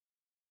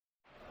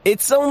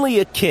It's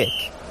only a kick,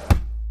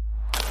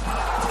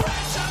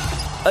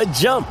 a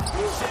jump,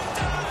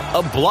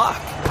 a block.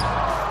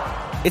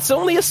 It's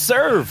only a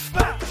serve.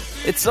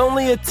 It's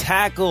only a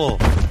tackle,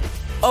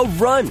 a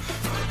run.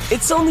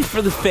 It's only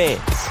for the fans.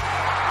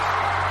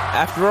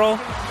 After all,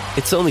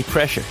 it's only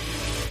pressure.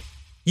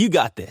 You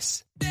got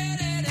this.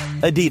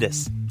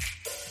 Adidas.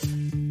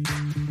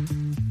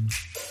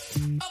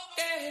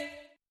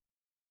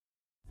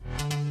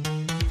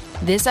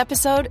 This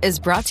episode is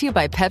brought to you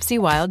by Pepsi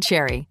Wild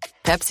Cherry.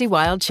 Pepsi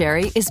Wild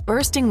Cherry is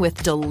bursting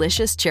with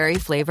delicious cherry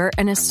flavor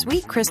and a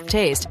sweet, crisp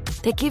taste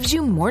that gives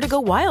you more to go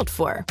wild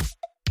for.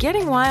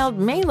 Getting wild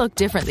may look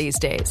different these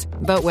days,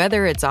 but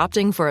whether it's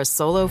opting for a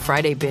solo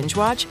Friday binge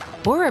watch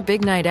or a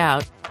big night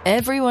out,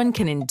 everyone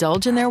can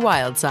indulge in their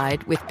wild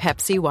side with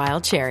Pepsi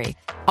Wild Cherry.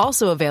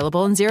 Also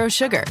available in Zero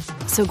Sugar.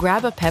 So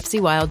grab a Pepsi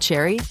Wild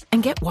Cherry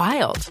and get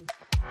wild.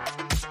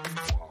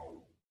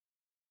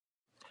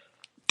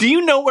 Do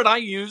you know what I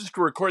use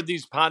to record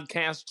these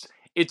podcasts?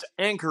 It's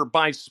Anchor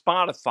by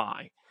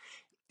Spotify.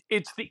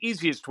 It's the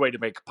easiest way to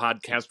make a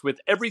podcast with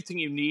everything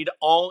you need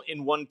all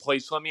in one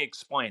place. Let me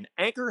explain.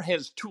 Anchor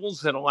has tools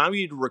that allow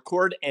you to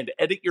record and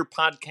edit your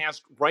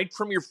podcast right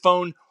from your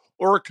phone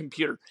or a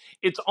computer.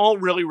 It's all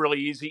really, really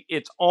easy.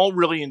 It's all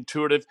really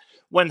intuitive.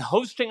 When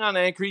hosting on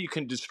Anchor, you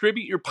can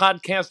distribute your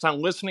podcast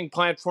on listening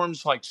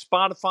platforms like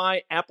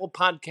Spotify, Apple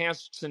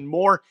Podcasts, and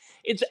more.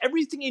 It's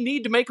everything you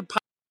need to make a podcast.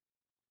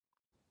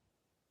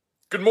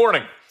 Good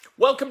morning.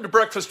 Welcome to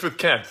Breakfast with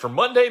Ken for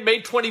Monday,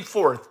 May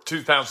 24th,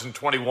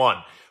 2021.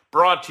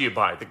 Brought to you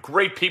by the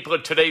great people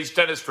at Today's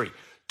Dentistry.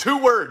 2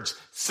 words,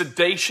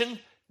 sedation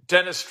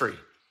dentistry.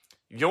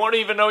 You won't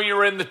even know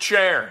you're in the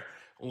chair.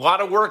 A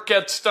lot of work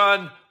gets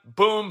done.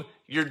 Boom,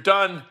 you're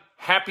done.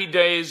 Happy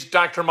days.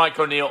 Dr. Mike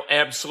O'Neill,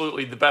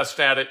 absolutely the best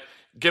at it.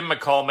 Give him a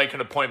call, make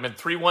an appointment,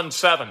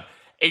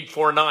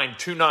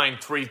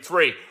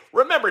 317-849-2933.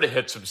 Remember to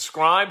hit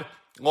subscribe,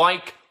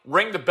 like,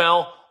 ring the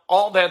bell,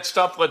 all that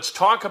stuff. Let's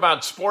talk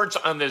about sports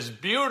on this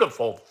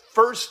beautiful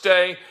first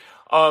day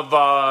of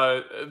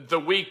the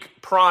week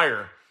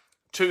prior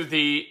to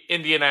the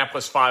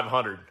Indianapolis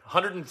 500.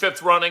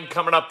 105th running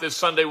coming up this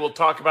Sunday. We'll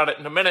talk about it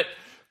in a minute.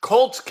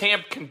 Colts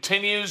camp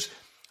continues.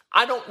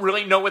 I don't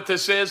really know what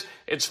this is.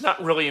 It's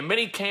not really a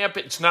mini camp.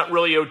 It's not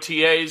really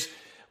OTAs.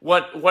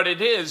 What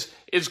it is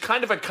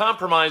kind of a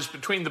compromise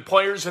between the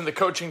players and the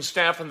coaching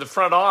staff and the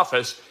front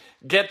office.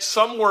 Get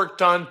some work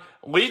done.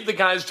 Leave the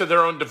guys to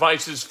their own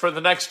devices for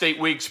the next 8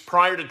 weeks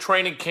prior to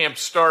training camp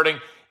starting.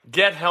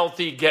 Get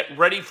healthy. Get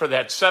ready for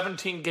that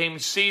 17-game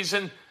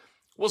season.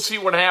 We'll see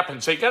what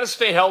happens. You got to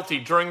stay healthy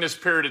during this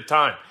period of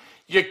time.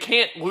 You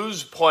can't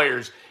lose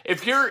players.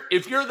 If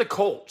you're the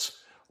Colts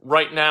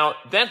right now,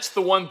 that's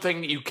the one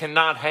thing that you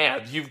cannot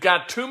have. You've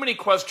got too many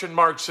question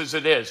marks as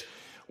it is.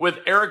 With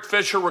Eric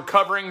Fisher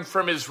recovering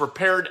from his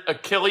repaired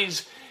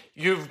Achilles,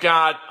 you've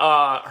got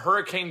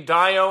Hurricane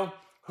Dio,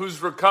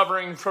 who's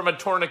recovering from a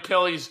torn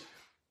Achilles.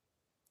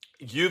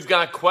 You've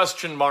got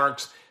question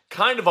marks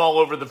kind of all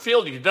over the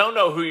field. You don't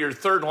know who your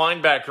third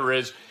linebacker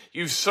is.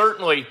 You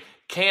certainly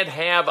can't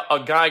have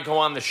a guy go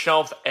on the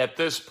shelf at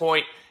this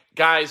point.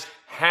 Guys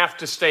have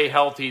to stay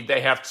healthy.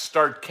 They have to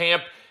start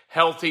camp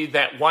healthy.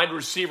 That wide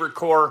receiver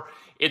core,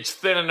 it's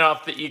thin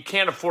enough that you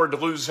can't afford to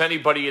lose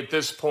anybody at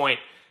this point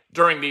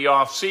during the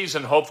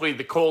offseason. Hopefully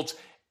the Colts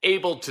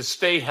able to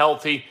stay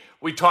healthy.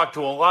 We talked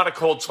to a lot of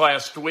Colts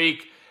last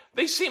week.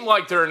 They seem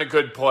like they're in a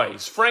good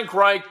place. Frank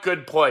Reich,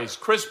 good place.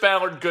 Chris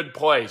Ballard, good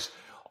place.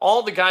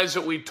 All the guys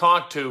that we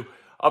talked to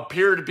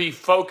appear to be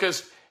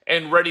focused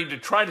and ready to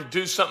try to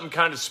do something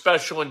kind of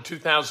special in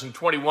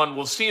 2021.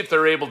 We'll see if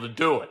they're able to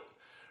do it,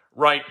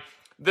 right?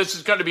 This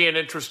is going to be an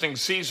interesting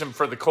season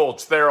for the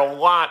Colts. There are a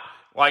lot,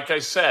 like I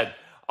said,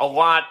 a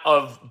lot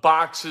of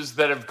boxes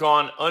that have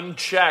gone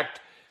unchecked,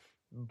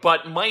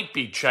 but might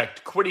be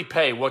checked. Kwity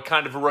Paye, what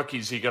kind of a rookie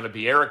is he going to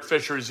be? Eric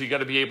Fisher, is he going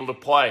to be able to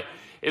play?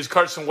 Is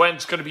Carson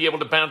Wentz going to be able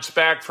to bounce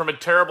back from a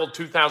terrible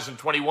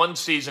 2021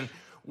 season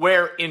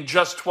where in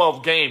just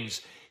 12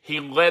 games he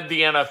led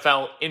the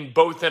NFL in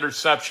both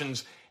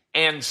interceptions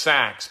and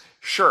sacks?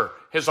 Sure,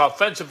 his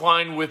offensive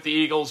line with the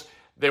Eagles,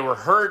 they were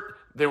hurt,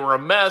 they were a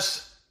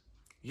mess.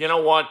 You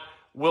know what?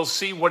 We'll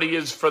see what he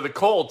is for the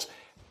Colts.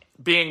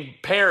 Being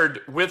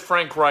paired with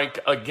Frank Reich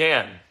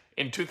again.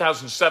 In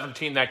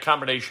 2017, that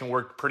combination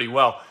worked pretty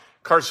well.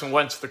 Carson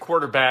Wentz, the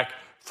quarterback,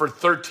 for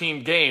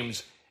 13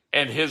 games,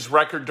 and his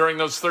record during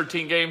those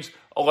 13 games,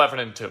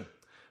 11-2.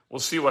 We'll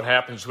see what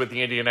happens with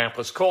the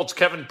Indianapolis Colts.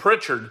 Kevin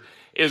Pritchard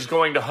is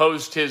going to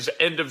host his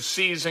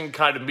end-of-season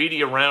kind of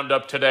media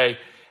roundup today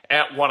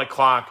at 1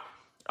 o'clock.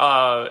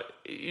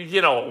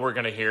 You know what we're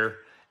going to hear.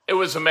 It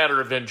was a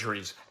matter of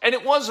injuries. And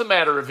it was a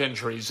matter of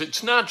injuries.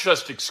 It's not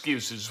just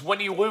excuses. When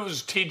you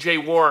lose T.J.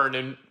 Warren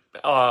and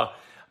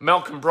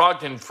Malcolm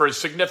Brogdon for a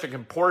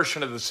significant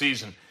portion of the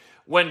season,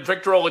 when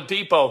Victor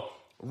Oladipo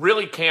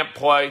really can't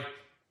play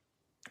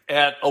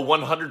at a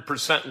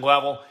 100%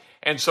 level,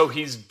 and so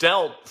he's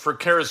dealt for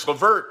Karis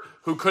LeVert,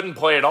 who couldn't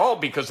play at all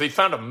because they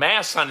found a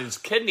mass on his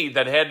kidney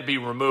that had to be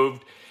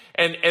removed,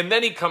 and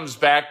then he comes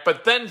back,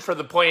 but then for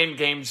the play-in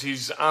games,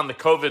 he's on the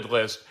COVID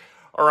list.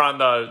 or on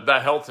the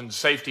health and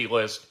safety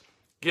list,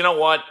 you know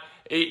what?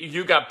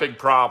 You got big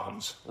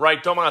problems,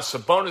 right? Domantas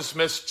Sabonis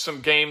missed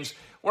some games.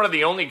 One of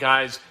the only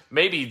guys,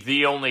 maybe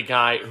the only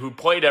guy who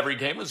played every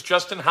game was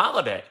Justin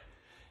Holiday.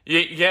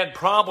 You had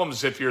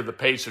problems if you're the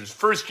Pacers.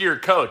 First-year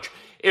coach.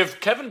 If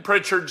Kevin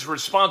Pritchard's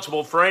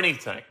responsible for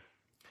anything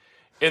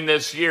in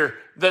this year,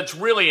 that's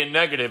really a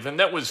negative, and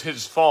that was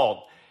his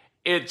fault.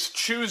 It's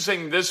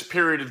choosing this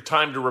period of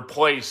time to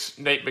replace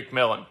Nate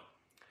McMillan.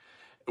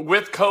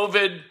 With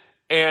COVID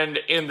and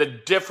in the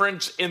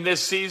difference in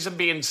this season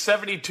being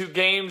 72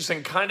 games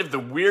and kind of the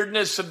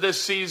weirdness of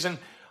this season,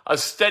 a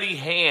steady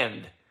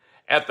hand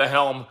at the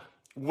helm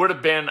would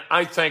have been,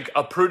 I think,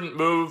 a prudent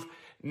move.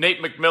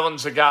 Nate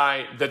McMillan's a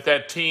guy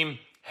that team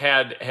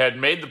had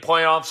made the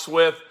playoffs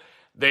with.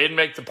 They didn't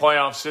make the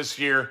playoffs this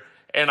year,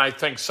 and I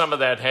think some of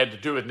that had to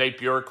do with Nate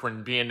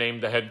Bjorkgren being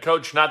named the head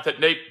coach. Not that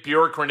Nate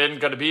Bjorkgren isn't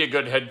going to be a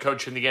good head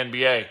coach in the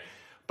NBA,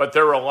 but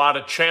there were a lot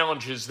of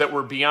challenges that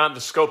were beyond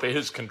the scope of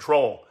his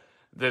control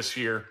this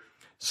year.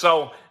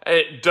 So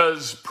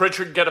does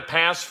Pritchard get a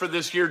pass for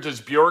this year?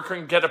 Does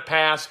Bjorkgren get a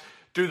pass?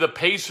 Do the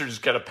Pacers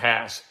get a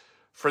pass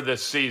for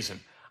this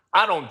season?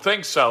 I don't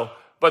think so,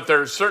 but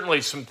there's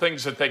certainly some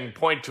things that they can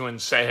point to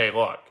and say, hey,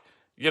 look,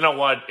 you know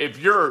what? If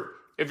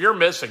you're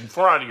missing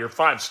 4 out of your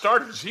 5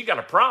 starters, you got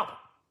a problem.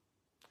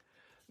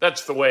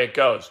 That's the way it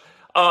goes.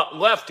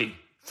 Lefty,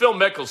 Phil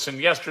Mickelson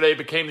yesterday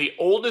became the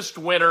oldest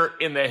winner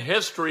in the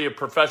history of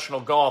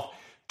professional golf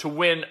to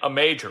win a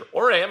major,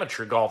 or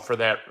amateur golf for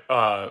that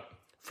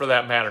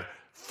matter.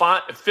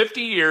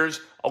 50 years,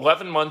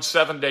 11 months,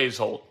 7 days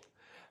old.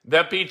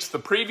 That beats the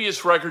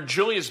previous record.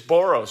 Julius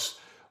Boros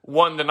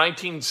won the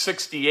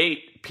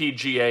 1968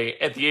 PGA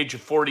at the age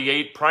of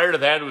 48. Prior to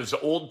that, it was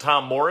old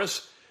Tom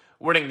Morris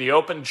winning the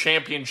Open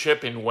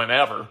Championship in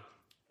whenever,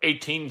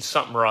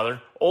 18-something or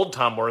other. Old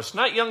Tom Morris,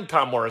 not young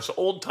Tom Morris,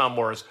 old Tom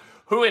Morris,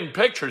 who in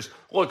pictures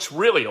looks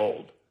really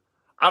old.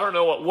 I don't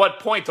know at what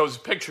point those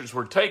pictures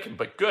were taken,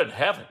 but good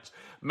heavens.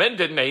 Men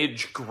didn't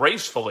age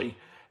gracefully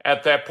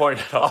at that point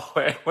at all.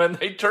 When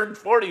they turned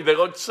 40, they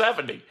looked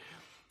 70.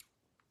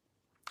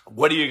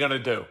 What are you going to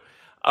do?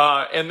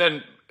 And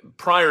then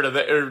prior to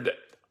that,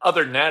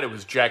 other than that, it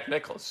was Jack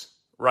Nicklaus,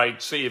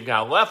 right? So you've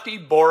got Lefty,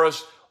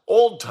 Boris,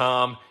 Old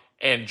Tom,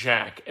 and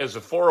Jack as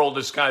the 4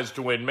 oldest guys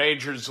to win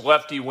majors.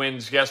 Lefty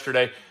wins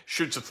yesterday,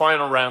 shoots a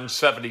final round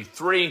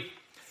 73,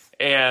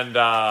 and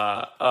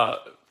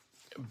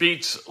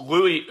beats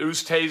Louis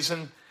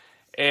Oosthuizen.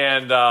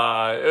 And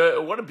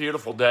what a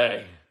beautiful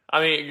day.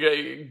 I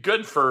mean,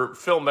 good for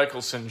Phil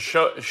Mickelson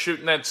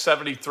shooting that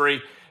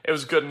 73. It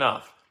was good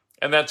enough.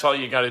 And that's all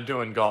you got to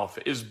do in golf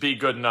is be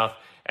good enough.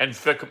 And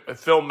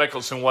Phil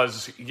Mickelson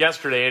was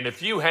yesterday. And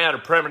if you had a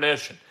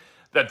premonition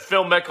that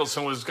Phil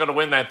Mickelson was going to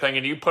win that thing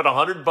and you put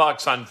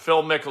 $100 on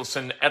Phil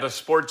Mickelson at a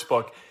sports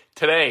book,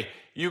 today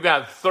you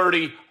got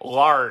 30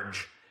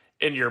 large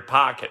in your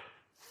pocket.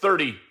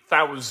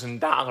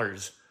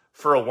 $30,000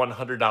 for a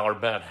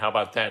 $100 bet. How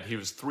about that? He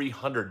was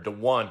 300 to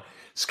 1.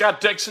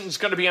 Scott Dixon's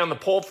going to be on the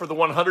pole for the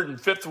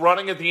 105th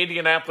running at the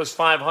Indianapolis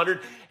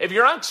 500. If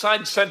you're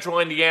outside central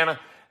Indiana,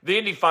 the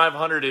Indy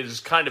 500 is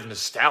kind of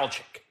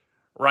nostalgic,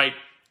 right?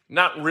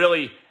 Not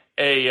really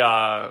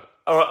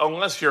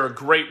unless you're a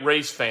great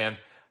race fan,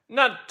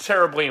 not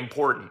terribly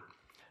important.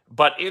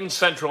 But in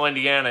central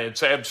Indiana,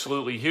 it's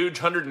absolutely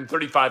huge.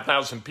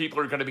 135,000 people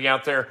are going to be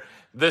out there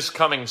this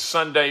coming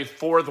Sunday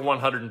for the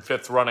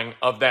 105th running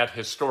of that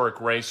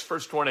historic race.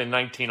 First one in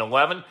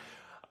 1911.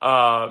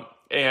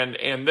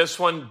 And this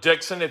one,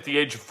 Dixon at the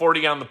age of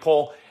 40 on the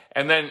pole.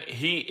 And then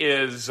he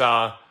is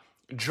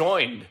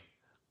joined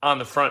on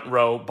the front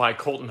row by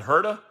Colton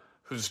Herta,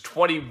 who's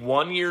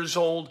 21 years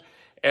old,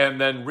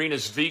 and then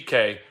Rinus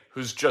VeeKay,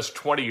 who's just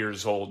 20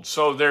 years old.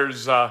 So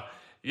there's,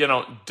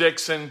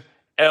 Dixon,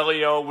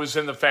 Elio was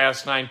in the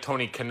Fast Nine,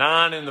 Tony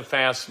Kanaan in the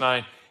Fast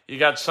Nine. You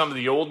got some of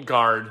the old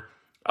guard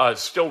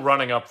still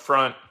running up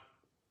front.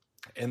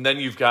 And then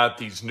you've got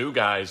these new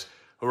guys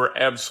who are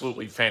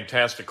absolutely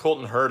fantastic.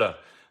 Colton Herta,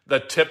 the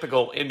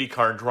typical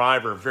IndyCar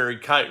driver,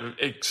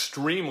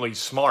 extremely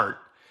smart,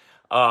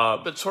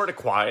 but sort of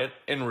quiet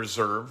and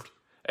reserved.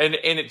 And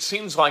it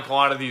seems like a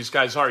lot of these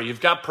guys are.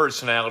 You've got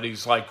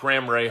personalities like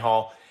Graham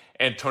Rahal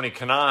and Tony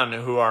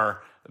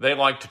Kanaan they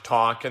like to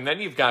talk. And then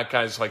you've got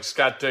guys like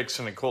Scott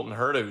Dixon and Colton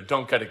Herta who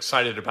don't get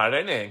excited about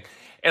anything.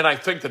 And I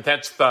think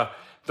that's the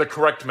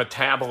correct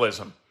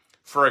metabolism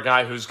for a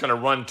guy who's going to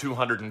run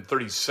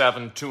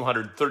 237,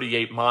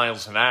 238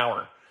 miles an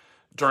hour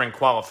during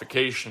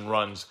qualification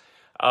runs.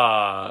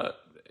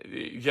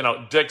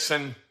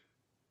 Dixon,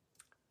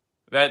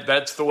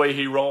 that's the way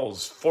he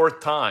rolls. 4th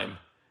time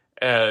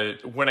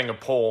winning a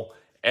pole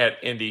at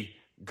Indy.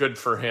 Good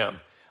for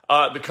him.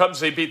 The Cubs,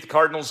 they beat the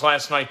Cardinals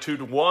last night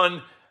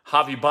 2-1.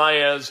 Javi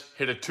Baez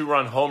hit a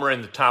 2-run homer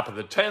in the top of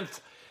the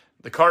 10th.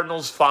 The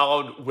Cardinals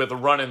followed with a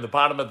run in the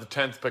bottom of the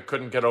 10th but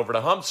couldn't get over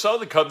the hump. So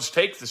the Cubs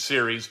take the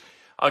series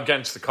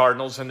against the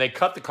Cardinals, and they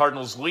cut the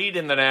Cardinals' lead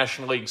in the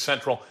National League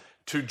Central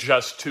to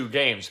just 2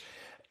 games.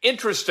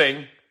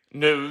 Interesting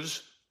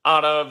news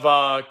out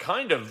of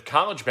kind of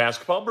college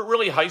basketball, but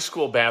really high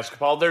school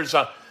basketball. There's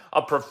a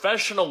a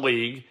professional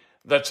league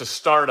that's a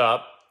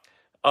startup.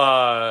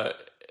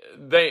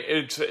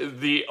 It's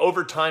the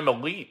Overtime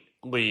Elite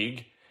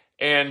League,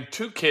 and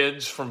two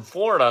kids from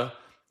Florida,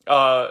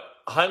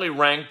 highly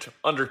ranked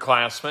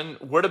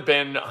underclassmen, would have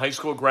been high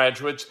school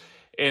graduates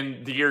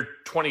in the year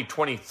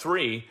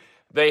 2023.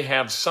 They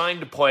have signed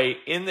to play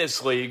in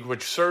this league,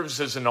 which serves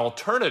as an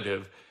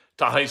alternative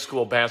to high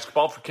school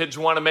basketball for kids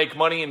who want to make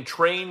money and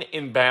train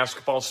in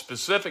basketball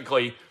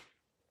specifically.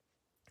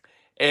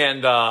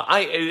 And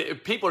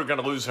people are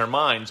going to lose their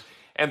minds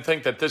and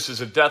think that this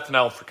is a death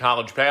knell for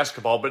college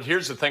basketball. But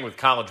here's the thing with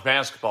college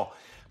basketball.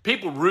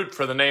 People root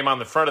for the name on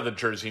the front of the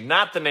jersey,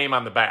 not the name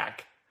on the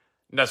back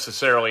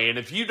necessarily. And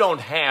if you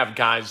don't have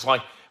guys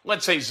like,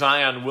 let's say,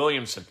 Zion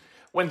Williamson.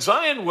 When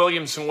Zion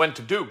Williamson went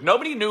to Duke,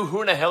 nobody knew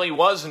who in the hell he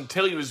was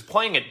until he was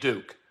playing at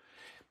Duke.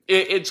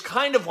 It's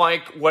kind of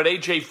like what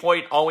A.J.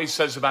 Foyt always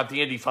says about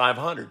the Indy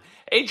 500.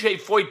 A.J.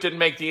 Foyt didn't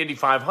make the Indy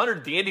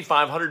 500. The Indy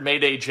 500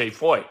 made A.J.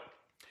 Foyt.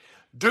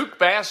 Duke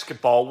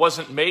basketball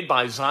wasn't made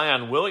by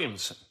Zion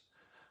Williamson.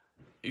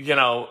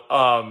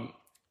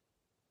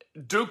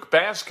 Duke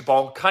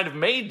basketball kind of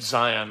made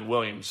Zion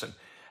Williamson.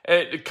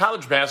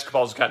 College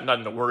basketball's got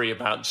nothing to worry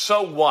about.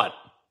 So what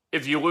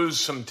if you lose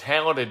some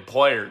talented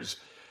players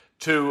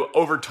to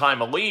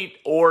Overtime Elite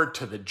or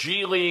to the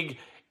G League?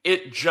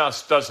 It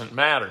just doesn't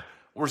matter.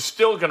 We're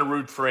still going to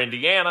root for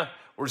Indiana.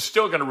 We're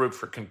still going to root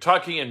for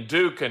Kentucky and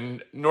Duke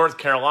and North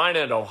Carolina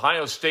and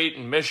Ohio State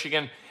and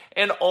Michigan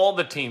and all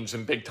the teams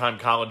in big-time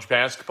college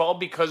basketball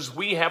because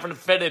we have an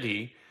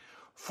affinity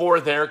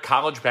for their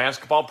college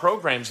basketball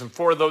programs and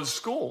for those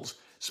schools.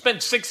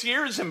 Spent 6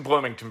 years in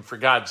Bloomington, for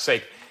God's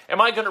sake.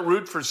 Am I going to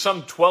root for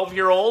some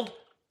 12-year-old,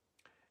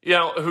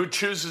 who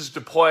chooses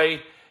to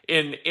play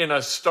in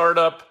a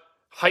startup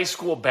high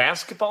school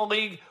basketball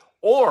league?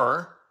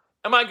 Or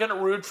am I going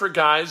to root for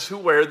guys who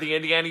wear the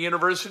Indiana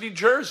University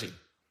jersey?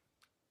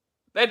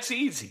 That's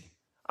easy.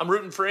 I'm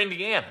rooting for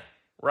Indiana,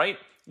 right?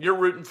 You're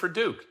rooting for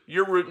Duke.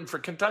 You're rooting for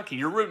Kentucky.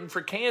 You're rooting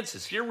for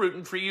Kansas. You're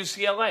rooting for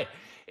UCLA.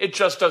 It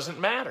just doesn't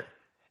matter.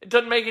 It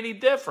doesn't make any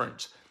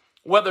difference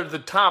whether the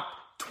top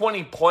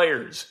 20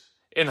 players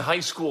in high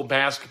school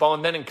basketball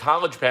and then in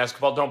college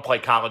basketball don't play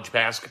college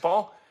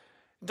basketball.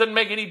 It doesn't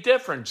make any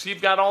difference.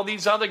 You've got all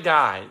these other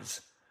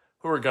guys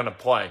who are going to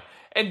play.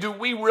 And do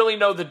we really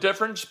know the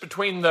difference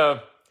between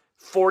the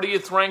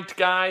 40th ranked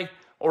guy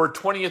or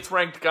 20th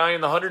ranked guy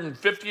and the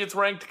 150th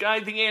ranked guy?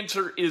 The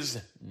answer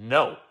is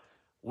no.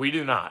 We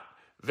do not.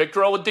 Victor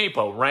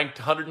Oladipo ranked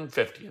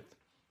 150th.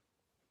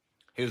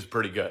 He was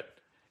pretty good.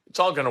 It's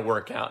all going to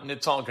work out, and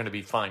it's all going to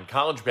be fine.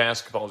 College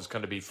basketball is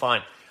going to be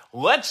fine.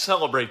 Let's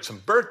celebrate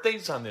some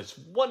birthdays on this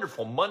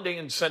wonderful Monday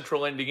in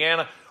Central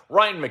Indiana.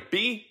 Ryan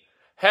McBee,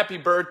 happy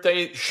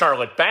birthday.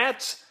 Charlotte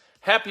Batts,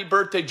 happy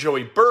birthday.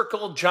 Joey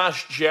Burkle,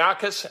 Josh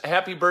Giacchis,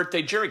 happy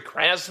birthday. Jerry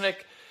Krasnick,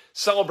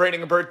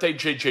 celebrating a birthday.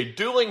 J.J.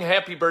 Dooling,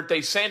 happy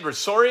birthday. Sandra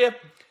Soria,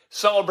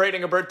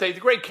 celebrating a birthday. The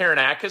great Karen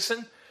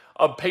Atkinson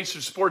of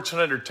Pacers Sports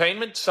and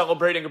Entertainment,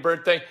 celebrating a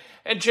birthday.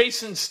 And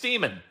Jason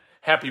Steeman,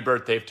 happy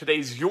birthday. If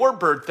today's your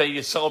birthday,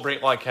 you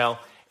celebrate like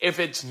hell. If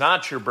it's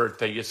not your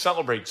birthday, you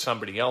celebrate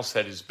somebody else.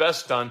 That is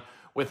best done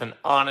with an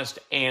honest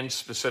and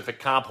specific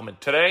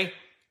compliment. Today,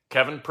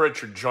 Kevin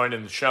Pritchard joined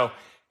in the show.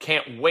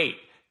 Can't wait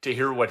to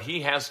hear what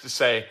he has to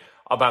say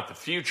about the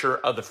future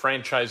of the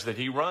franchise that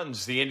he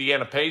runs, the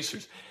Indiana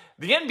Pacers.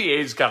 The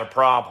NBA's got a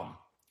problem,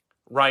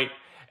 right?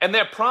 And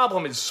that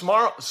problem is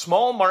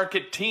small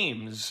market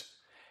teams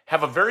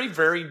have a very,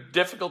 very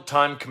difficult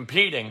time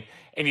competing.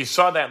 And you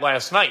saw that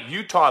last night.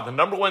 Utah, the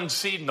number one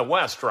seed in the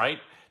West, right?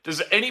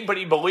 Does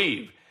anybody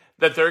believe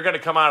that they're going to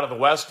come out of the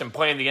West and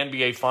play in the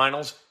NBA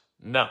Finals?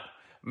 No.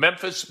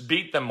 Memphis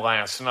beat them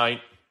last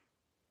night.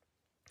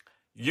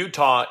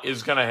 Utah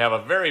is going to have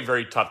a very,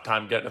 very tough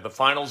time getting to the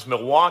finals.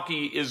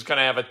 Milwaukee is going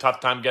to have a tough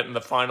time getting to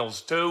the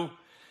finals too.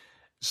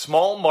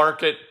 Small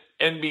market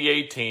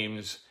NBA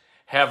teams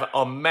have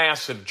a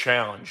massive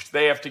challenge.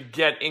 They have to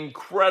get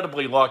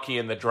incredibly lucky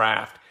in the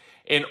draft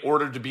in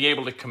order to be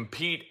able to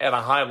compete at a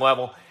high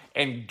level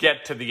and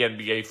get to the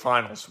NBA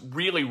Finals.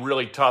 Really,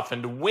 really tough.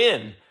 And to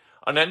win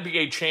an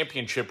NBA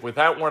championship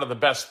without one of the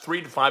best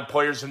 3 to 5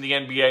 players in the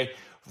NBA,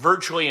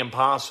 virtually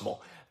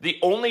impossible. The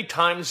only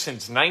time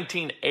since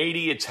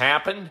 1980 it's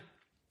happened,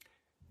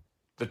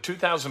 the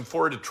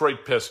 2004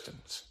 Detroit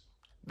Pistons.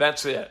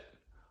 That's it.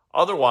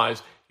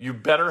 Otherwise, you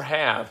better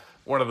have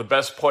one of the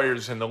best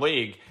players in the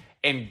league,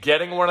 and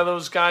getting one of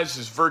those guys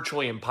is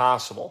virtually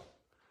impossible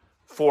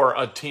for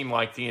a team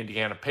like the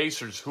Indiana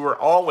Pacers, who are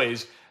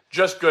always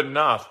just good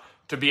enough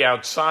to be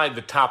outside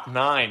the top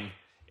 9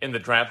 in the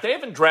draft. They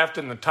haven't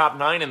drafted in the top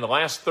 9 in the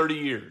last 30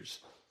 years.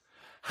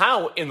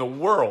 How in the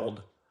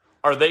world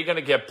are they going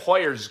to get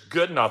players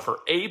good enough or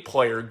a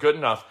player good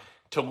enough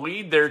to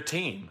lead their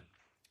team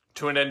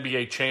to an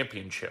NBA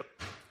championship?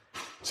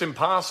 It's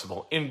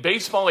impossible. In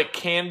baseball, it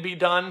can be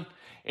done.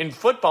 In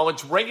football,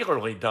 it's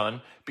regularly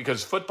done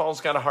because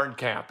football's got a hard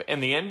cap,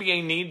 and the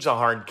NBA needs a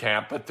hard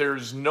cap, but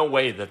there's no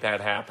way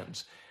that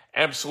happens.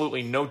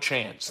 Absolutely no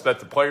chance that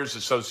the Players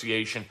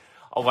Association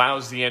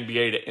allows the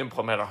NBA to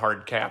implement a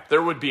hard cap.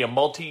 There would be a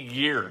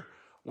multi-year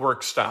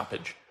work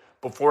stoppage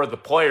before the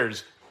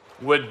players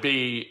would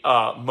be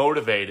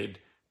motivated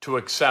to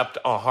accept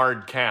a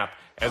hard cap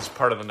as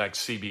part of the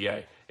next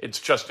CBA. It's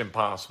just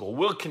impossible.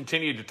 We'll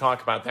continue to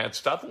talk about that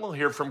stuff, and we'll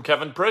hear from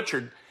Kevin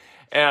Pritchard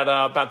at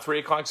about 3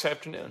 o'clock this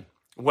afternoon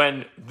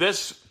when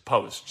this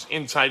posts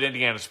Inside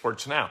Indiana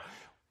Sports Now.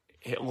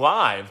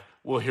 Live,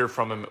 we'll hear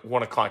from him at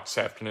 1 o'clock this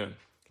afternoon.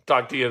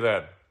 Talk to you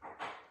then.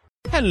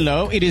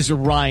 Hello, it is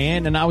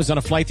Ryan, and I was on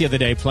a flight the other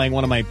day playing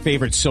one of my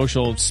favorite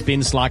social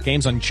spin slot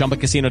games on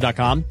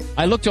ChumbaCasino.com.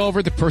 I looked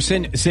over the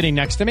person sitting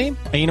next to me,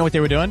 and you know what they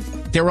were doing?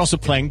 They were also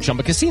playing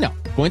Chumba Casino.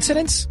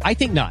 Coincidence? I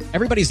think not.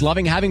 Everybody's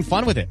loving having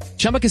fun with it.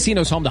 Chumba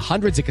Casino is home to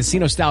hundreds of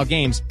casino-style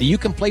games that you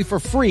can play for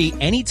free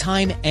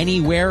anytime,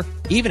 anywhere,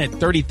 even at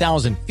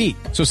 30,000 feet.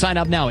 So sign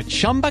up now at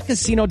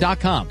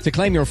ChumbaCasino.com to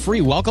claim your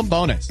free welcome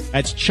bonus.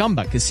 That's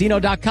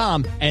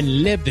ChumbaCasino.com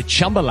and live the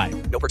Chumba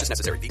life. No purchase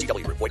necessary.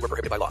 VGW. Void where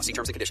prohibited by law. See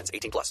terms and conditions.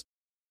 18+.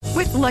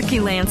 With Lucky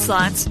Land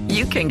Slots,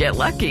 you can get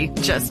lucky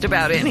just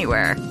about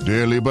anywhere.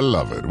 Dearly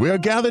beloved, we are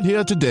gathered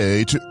here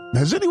today to...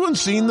 Has anyone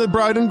seen the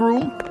bride and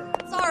groom?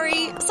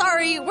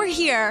 Sorry, we're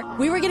here.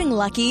 We were getting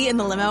lucky in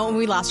the limo and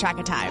we lost track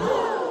of time.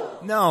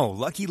 No,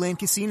 Lucky Land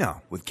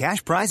Casino, with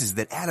cash prizes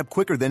that add up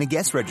quicker than a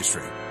guest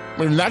registry.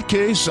 In that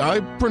case, I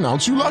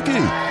pronounce you lucky.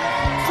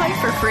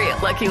 Play for free at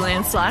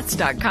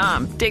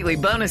LuckyLandSlots.com. Daily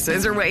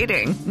bonuses are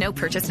waiting. No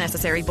purchase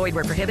necessary. Void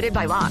where prohibited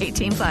by law.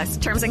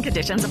 18+. Terms and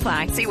conditions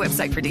apply. See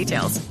website for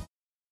details.